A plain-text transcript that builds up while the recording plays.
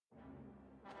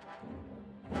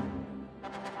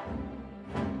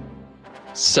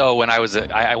So when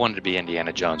I wanted to be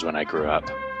Indiana Jones when I grew up.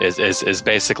 Is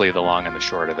basically the long and the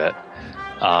short of it.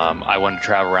 I wanted to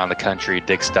travel around the country,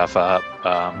 dig stuff up,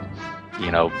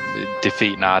 you know,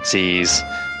 defeat Nazis,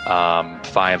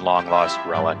 find long lost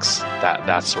relics,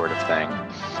 that sort of thing.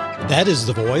 That is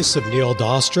the voice of Neil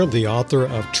Dahlstrom, the author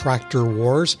of Tractor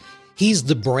Wars. He's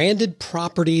the branded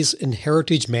properties and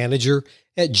heritage manager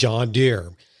at John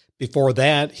Deere. Before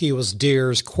that, he was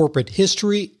Deere's corporate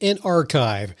history and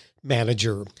archive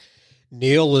manager.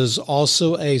 Neil is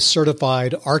also a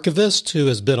certified archivist who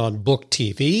has been on Book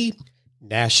TV,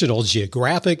 National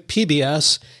Geographic,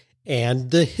 PBS,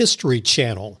 and the History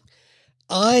Channel.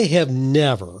 I have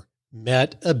never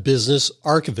met a business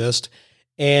archivist,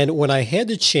 and when I had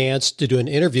the chance to do an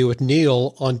interview with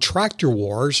Neil on Tractor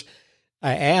Wars,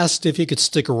 I asked if he could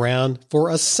stick around for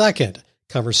a second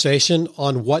conversation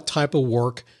on what type of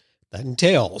work that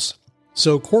entails.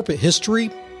 So, corporate history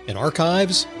and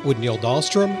archives with Neil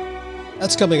Dahlstrom,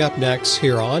 that's coming up next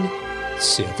here on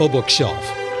CFO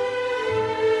Bookshelf.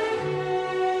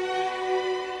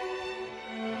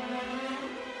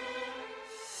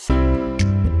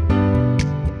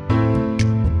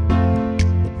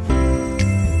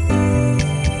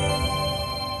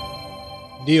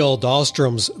 Neil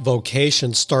Dahlstrom's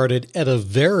vocation started at a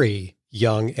very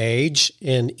young age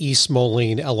in East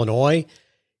Moline, Illinois.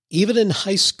 Even in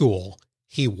high school,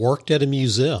 he worked at a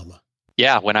museum.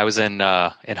 Yeah, when I was in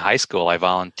high school, I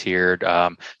volunteered.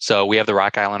 So we have the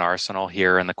Rock Island Arsenal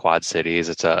here in the Quad Cities.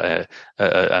 It's a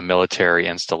military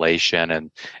installation,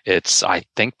 and it's, I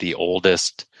think, the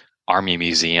oldest Army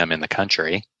museum in the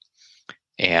country.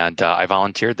 And I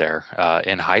volunteered there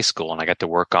in high school, and I got to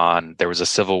work on, there was a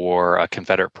Civil War, a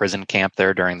Confederate prison camp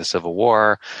there during the Civil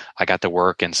War. I got to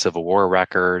work in Civil War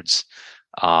records.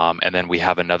 And then we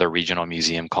have another regional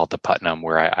museum called the Putnam,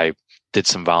 where I did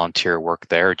some volunteer work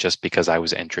there just because I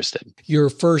was interested. Your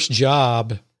first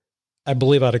job, I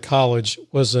believe out of college,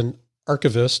 was an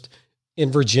archivist in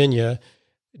Virginia.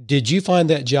 Did you find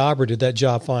that job, or did that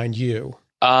job find you?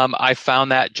 I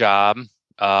found that job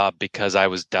because I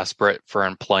was desperate for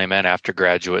employment after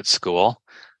graduate school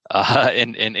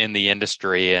in the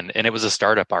industry, and it was a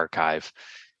startup archive.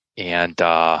 And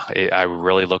I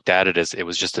really looked at it as it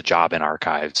was just a job in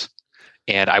archives.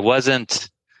 And I wasn't,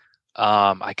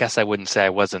 I guess I wouldn't say I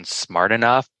wasn't smart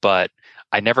enough, but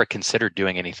I never considered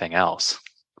doing anything else.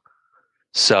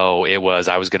 So I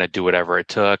was going to do whatever it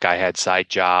took. I had side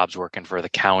jobs working for the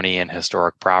county and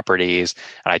historic properties,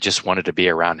 and I just wanted to be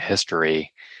around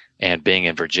history. And being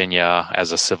in Virginia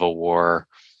as a Civil War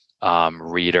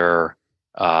reader,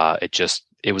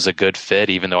 it was a good fit,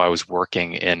 even though I was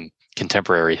working in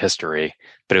contemporary history,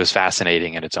 but it was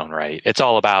fascinating in its own right. It's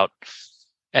all about,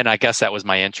 and I guess that was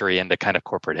my entry into kind of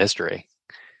corporate history,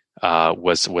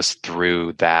 was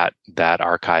through that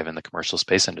archive in the commercial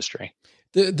space industry.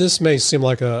 This may seem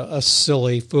like a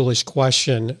silly, foolish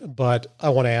question, but I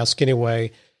want to ask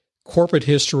anyway. Corporate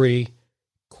history,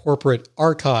 corporate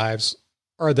archives,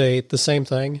 are they the same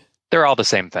thing? They're all the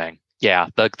same thing. Yeah,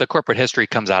 the corporate history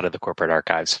comes out of the corporate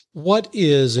archives. What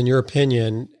is, in your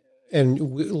opinion, and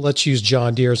let's use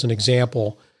John Deere as an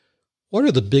example, what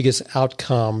are the biggest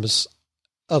outcomes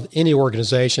of any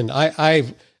organization?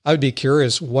 I would be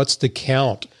curious, what's the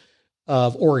count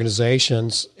of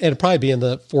organizations, and it'd probably be in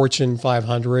the Fortune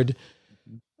 500,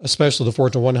 especially the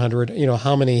Fortune 100,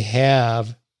 how many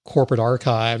have corporate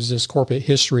archives, this corporate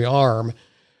history arm?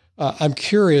 I'm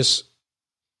curious,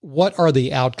 what are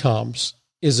the outcomes?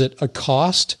 Is it a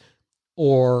cost,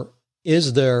 or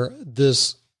is there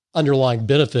this underlying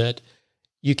benefit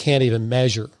you can't even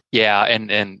measure? Yeah,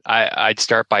 and I'd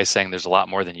start by saying there's a lot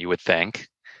more than you would think.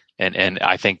 And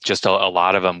I think just a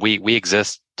lot of them, we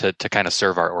exist to kind of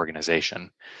serve our organization.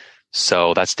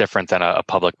 So that's different than a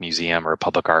public museum or a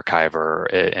public archive or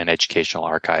an educational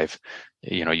archive,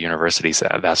 universities,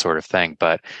 that sort of thing.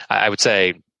 But I would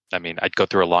say, I'd go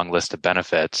through a long list of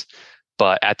benefits,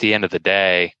 but at the end of the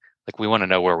day, like, we want to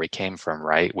know where we came from,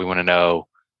 right? We want to know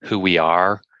who we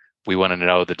are. We want to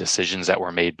know the decisions that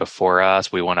were made before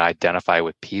us. We want to identify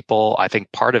with people. I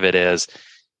think part of it is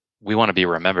we want to be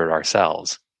remembered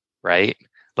ourselves, right?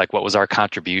 Like, what was our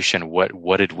contribution?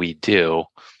 What did we do?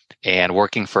 And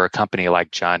working for a company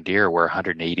like John Deere, we're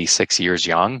 186 years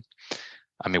young.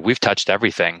 We've touched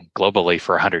everything globally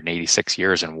for 186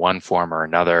 years in one form or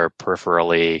another,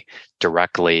 peripherally,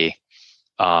 directly.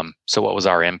 So what was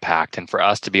our impact? And for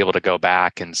us to be able to go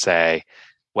back and say,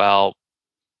 well,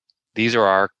 these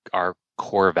are our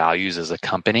core values as a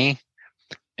company,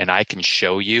 and I can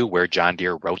show you where John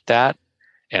Deere wrote that,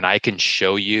 and I can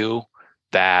show you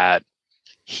that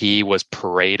he was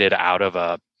paraded out of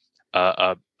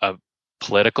a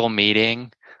political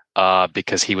meeting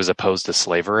because he was opposed to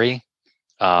slavery,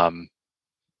 um,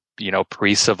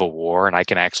 pre-Civil War, and I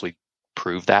can actually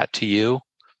prove that to you.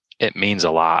 It means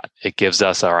a lot. It gives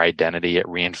us our identity. It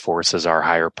reinforces our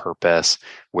higher purpose,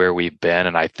 where we've been,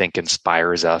 and I think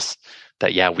inspires us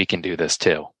that, yeah, we can do this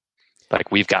too.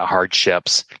 Like, we've got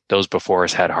hardships. Those before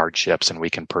us had hardships, and we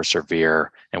can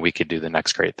persevere, and we could do the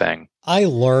next great thing. I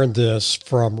learned this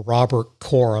from Robert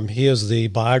Coram. He is the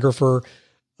biographer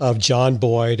of John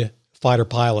Boyd, fighter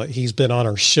pilot. He's been on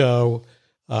our show,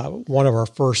 one of our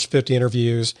first 50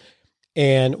 interviews.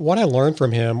 And what I learned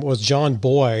from him was John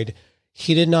Boyd,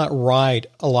 he did not write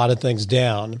a lot of things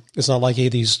down. It's not like he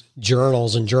had these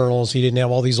journals and journals. He didn't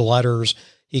have all these letters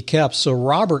he kept. So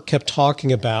Robert kept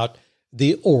talking about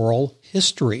the oral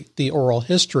history.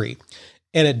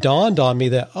 And it dawned on me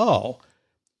that,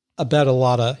 I bet a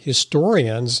lot of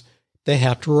historians, they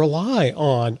have to rely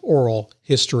on oral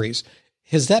histories.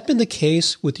 Has that been the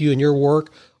case with you in your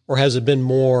work, or has it been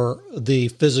more the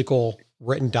physical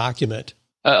written document?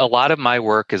 A lot of my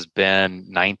work has been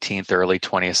 19th, early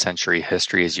 20th century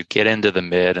history. As you get into the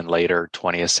mid and later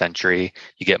 20th century,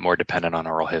 you get more dependent on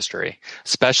oral history,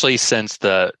 especially since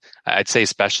the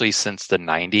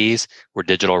 90s, where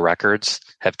digital records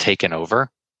have taken over.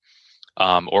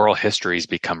 Oral histories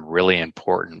become really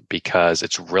important because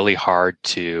it's really hard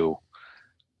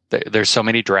there's so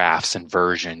many drafts and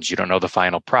versions. You don't know the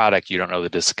final product. You don't know the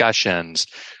discussions.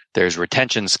 There's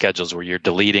retention schedules where you're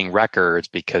deleting records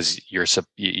because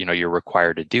you're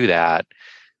required to do that.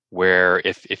 Where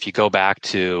if you go back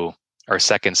to our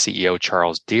second CEO,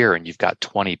 Charles Deere, and you've got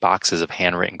 20 boxes of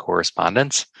handwritten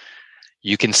correspondence,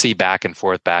 you can see back and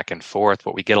forth.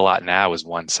 What we get a lot now is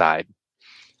one side,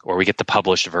 or we get the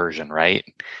published version, right?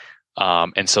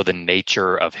 And so the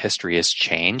nature of history has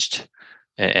changed.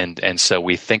 And so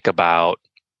we think about,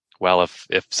 well,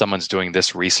 if someone's doing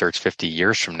this research 50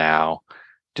 years from now,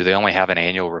 do they only have an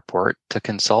annual report to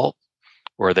consult?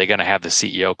 Or are they going to have the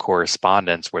CEO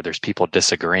correspondence where there's people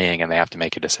disagreeing and they have to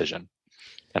make a decision?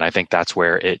 And I think that's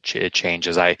where it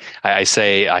changes. I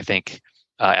think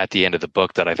at the end of the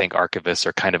book that I think archivists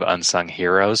are kind of unsung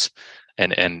heroes.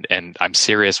 And I'm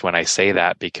serious when I say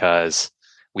that, because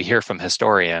we hear from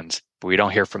historians, but we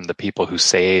don't hear from the people who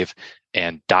save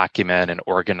and document and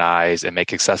organize and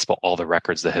make accessible all the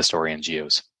records that historians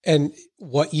use. And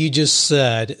what you just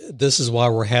said, this is why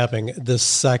we're having this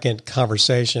second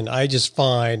conversation. I just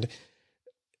find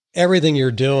everything you're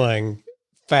doing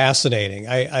fascinating.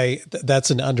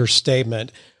 That's an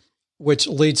understatement, which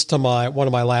leads to one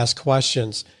of my last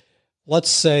questions. Let's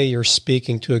say you're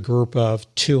speaking to a group of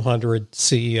 200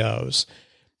 CEOs,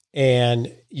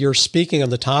 and you're speaking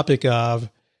on the topic of,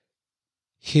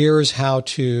 here's how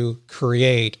to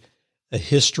create a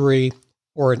history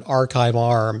or an archive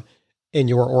arm in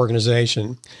your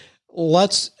organization.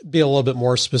 Let's be a little bit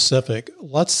more specific.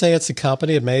 Let's say it's a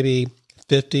company of maybe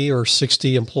 50 or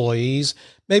 60 employees.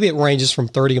 Maybe it ranges from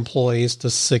 30 employees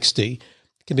to 60. It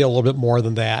can be a little bit more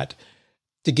than that.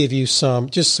 To give you some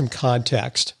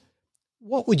context,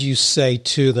 what would you say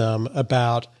to them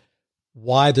about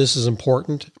why this is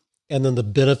important, and then the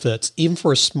benefits, even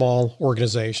for a small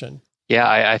organization? Yeah,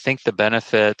 I think the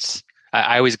benefits,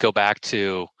 I always go back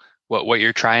to what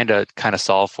you're trying to kind of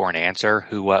solve for and answer: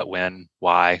 who, what, when,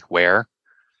 why, where.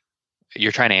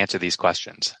 You're trying to answer these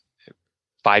questions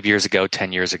 5 years ago,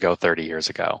 10 years ago, 30 years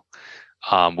ago.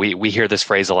 We hear this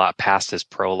phrase a lot, past is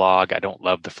prologue. I don't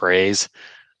love the phrase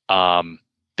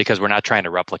because we're not trying to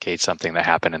replicate something that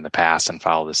happened in the past and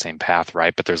follow the same path,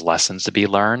 right? But there's lessons to be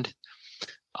learned.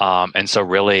 And so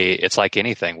really, it's like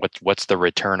anything. What's the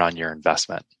return on your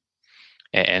investment?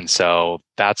 And so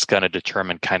that's going to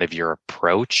determine kind of your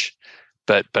approach.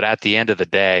 But at the end of the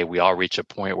day, we all reach a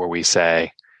point where we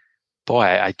say,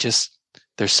 boy,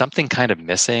 there's something kind of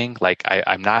missing. Like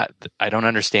I don't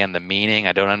understand the meaning.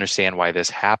 I don't understand why this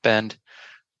happened.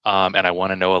 And I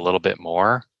want to know a little bit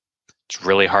more. It's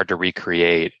really hard to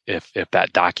recreate if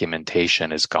that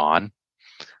documentation is gone.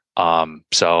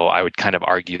 So I would kind of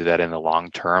argue that in the long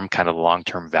term, kind of the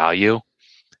long-term value,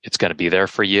 it's going to be there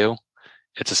for you.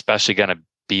 It's especially going to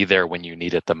be there when you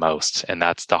need it the most. And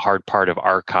that's the hard part of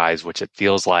archives, which it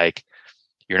feels like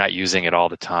you're not using it all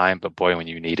the time, but boy, when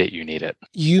you need it, you need it.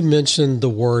 You mentioned the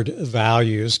word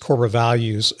values, corporate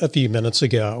values, a few minutes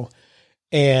ago.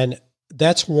 And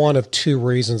that's one of two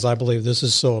reasons I believe this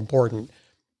is so important.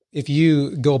 If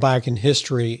you go back in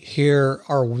history, here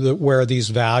are where these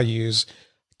values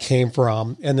came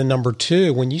from. And then number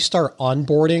two, when you start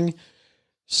onboarding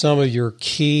some of your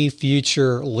key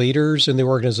future leaders in the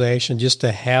organization, just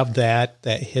to have that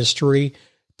history,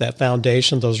 that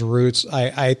foundation, those roots,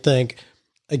 I think,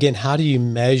 again, how do you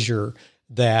measure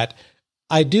that?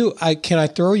 Can I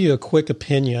throw you a quick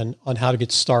opinion on how to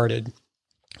get started?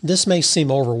 This may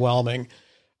seem overwhelming.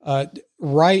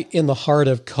 Right in the heart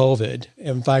of COVID,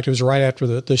 in fact, it was right after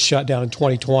the shutdown in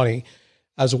 2020,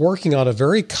 I was working on a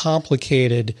very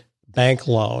complicated bank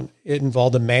loan. It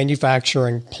involved a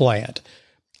manufacturing plant,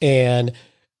 and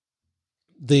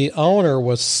the owner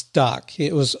was stuck.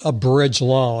 It was a bridge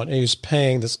loan, and he was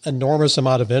paying this enormous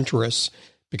amount of interest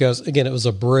because, again, it was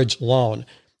a bridge loan.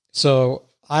 So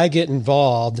I get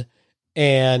involved,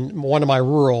 and one of my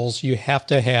rules, you have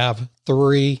to have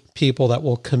 3 people that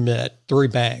will commit, 3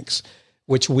 banks,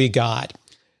 which we got.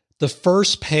 The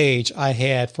first page I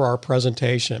had for our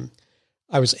presentation,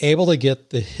 I was able to get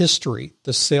the history,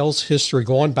 the sales history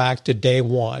going back to day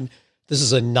one. This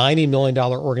is a $90 million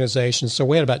organization, so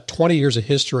we had about 20 years of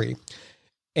history.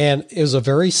 And it was a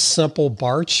very simple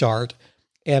bar chart,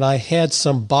 and I had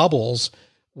some bubbles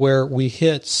where we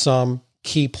hit some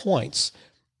key points.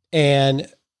 And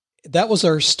that was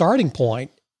our starting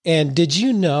point. And did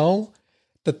you know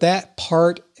that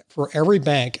part for every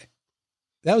bank,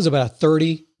 that was about a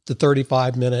 30 to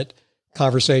 35 minute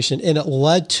conversation, and it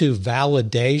led to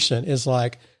validation. Is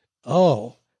like,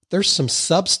 oh, there's some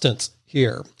substance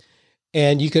here.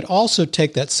 And you could also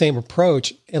take that same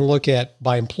approach and look at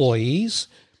by employees.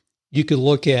 You could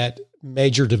look at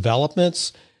major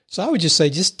developments. So I would just say,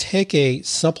 just take a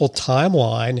simple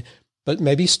timeline, but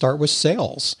maybe start with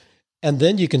sales. And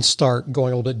then you can start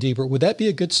going a little bit deeper. Would that be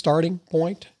a good starting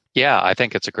point? Yeah, I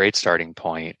think it's a great starting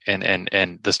point.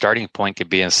 And the starting point could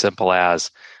be as simple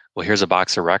as, well, here's a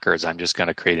box of records. I'm just going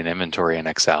to create an inventory in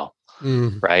Excel.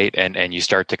 Right. And you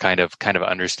start to kind of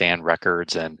understand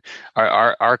records, and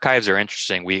our archives are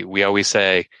interesting. We always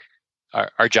say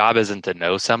our job isn't to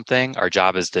know something. Our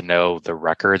job is to know the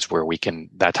records where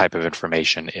that type of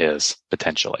information is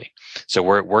potentially. So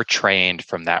we're trained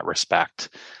from that respect,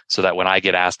 so that when I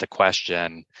get asked a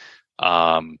question,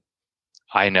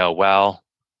 I know, well,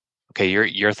 okay,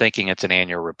 you're thinking it's an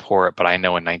annual report, but I know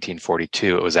in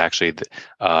 1942 it was actually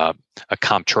a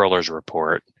comptroller's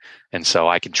report. And so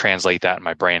I can translate that in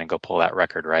my brain and go pull that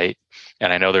record, right?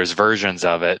 And I know there's versions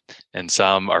of it, and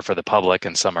some are for the public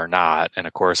and some are not. And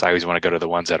of course, I always want to go to the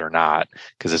ones that are not,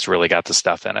 because it's really got the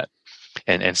stuff in it.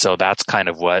 And so that's kind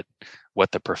of what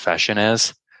the profession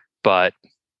is. But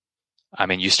I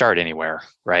mean, you start anywhere,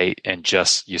 right? And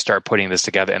just you start putting this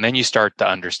together, and then you start to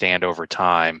understand over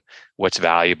time what's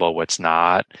valuable, what's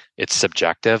not. It's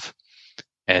subjective,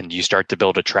 and you start to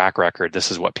build a track record. This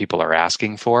is what people are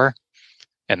asking for.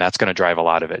 And that's going to drive a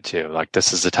lot of it too. Like,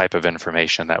 this is the type of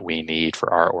information that we need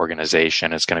for our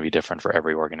organization. It's going to be different for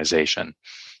every organization.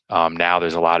 Now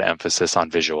there's a lot of emphasis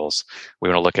on visuals. We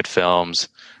want to look at films.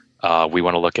 We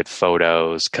want to look at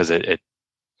photos, because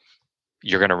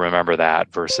you're going to remember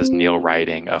that versus Neil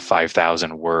writing a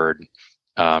 5,000 word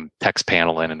text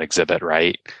panel in an exhibit,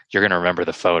 right? You're going to remember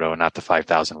the photo, not the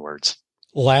 5,000 words.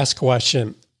 Last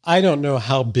question. I don't know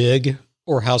how big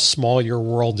or how small your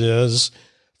world is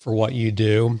for what you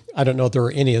do. I don't know if there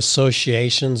are any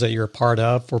associations that you're a part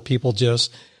of for people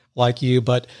just like you,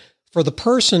 but for the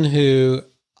person who,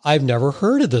 I've never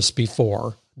heard of this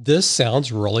before, this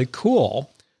sounds really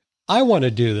cool. I want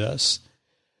to do this.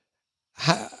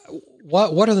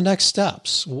 What are the next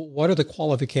steps? What are the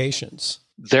qualifications?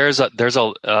 There's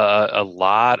a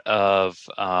lot of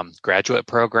graduate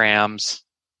programs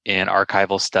in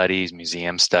archival studies,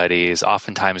 museum studies.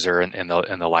 Oftentimes they're in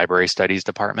the library studies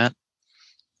department,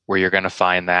 where you're going to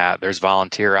find that. There's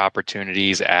volunteer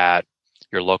opportunities at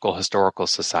your local historical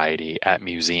society, at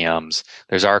museums.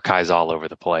 There's archives all over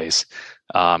the place.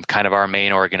 Kind of our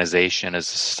main organization is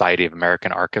the Society of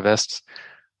American Archivists.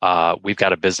 We've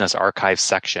got a business archive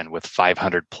section with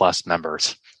 500 plus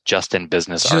members just in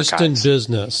business archives. Just in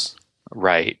business.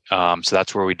 Right. So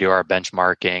that's where we do our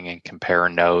benchmarking and compare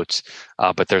notes.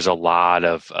 But there's a lot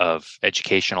of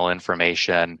educational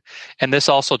information. And this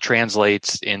also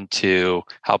translates into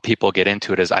how people get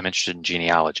into it. As I'm interested in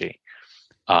genealogy.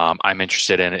 I'm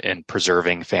interested in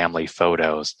preserving family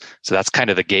photos. So that's kind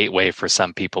of the gateway for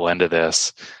some people into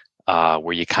this,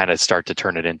 where you kind of start to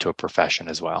turn it into a profession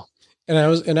as well.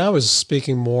 And I was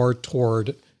speaking more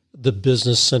toward the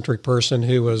business-centric person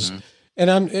who was,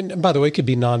 and by the way, it could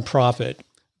be nonprofit,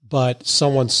 but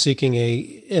someone seeking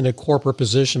in a corporate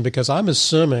position, because I'm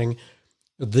assuming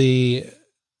the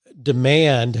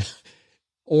demand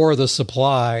or the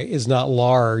supply is not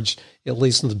large, at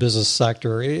least in the business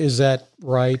sector. Is that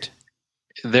right?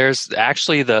 There's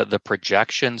actually the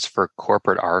projections for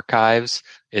corporate archives.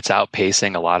 It's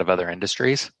outpacing a lot of other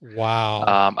industries. Wow.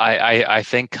 I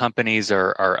think companies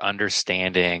are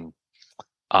understanding.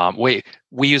 We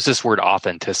use this word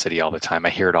authenticity all the time. I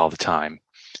hear it all the time.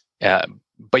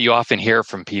 but you often hear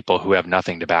from people who have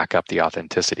nothing to back up the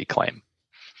authenticity claim.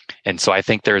 And so I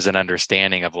think there's an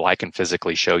understanding of, well, I can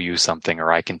physically show you something,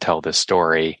 or I can tell this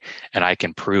story and I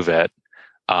can prove it.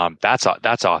 That's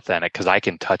authentic because I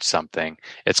can touch something.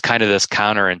 It's kind of this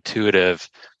counterintuitive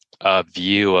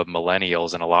view of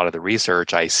millennials and a lot of the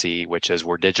research I see, which is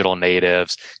we're digital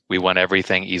natives. We want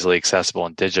everything easily accessible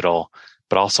and digital,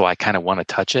 but also I kind of want to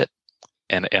touch it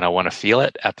and I want to feel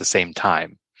it at the same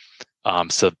time.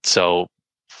 So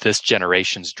this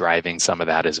generation's driving some of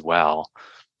that as well,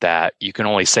 that you can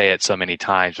only say it so many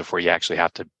times before you actually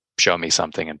have to show me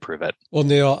something and prove it. Well,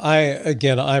 Neil,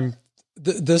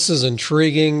 this is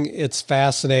intriguing. It's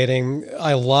fascinating.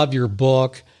 I love your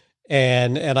book,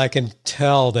 and I can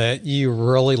tell that you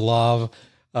really love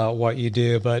what you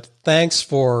do. But thanks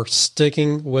for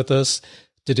sticking with us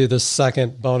to do this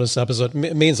second bonus episode.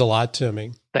 It means a lot to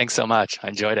me. Thanks so much. I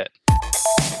enjoyed it.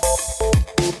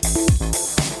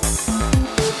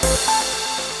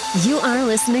 You are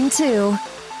listening to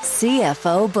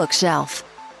CFO Bookshelf,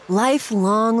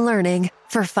 lifelong learning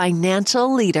for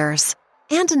financial leaders.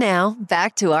 And now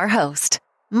back to our host,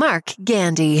 Mark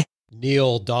Gandy.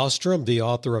 Neil Dahlstrom, the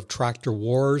author of Tractor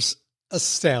Wars,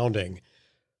 astounding.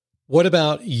 What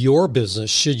about your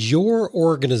business? Should your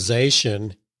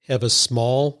organization have a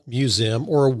small museum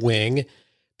or a wing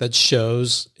that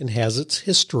shows and has its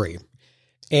history?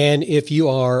 And if you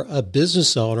are a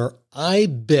business owner, I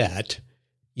bet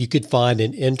you could find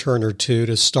an intern or two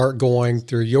to start going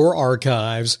through your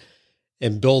archives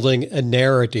and building a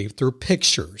narrative through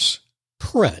pictures,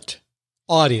 print,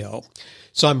 audio.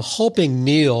 So I'm hoping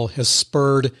Neil has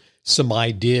spurred some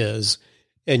ideas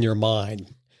in your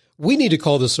mind. We need to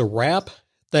call this a wrap.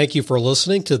 Thank you for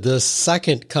listening to this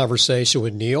second conversation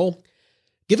with Neil.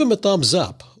 Give him a thumbs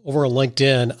up over on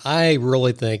LinkedIn. I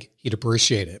really think he'd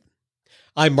appreciate it.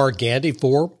 I'm Mark Gandy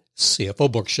for CFO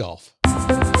Bookshelf.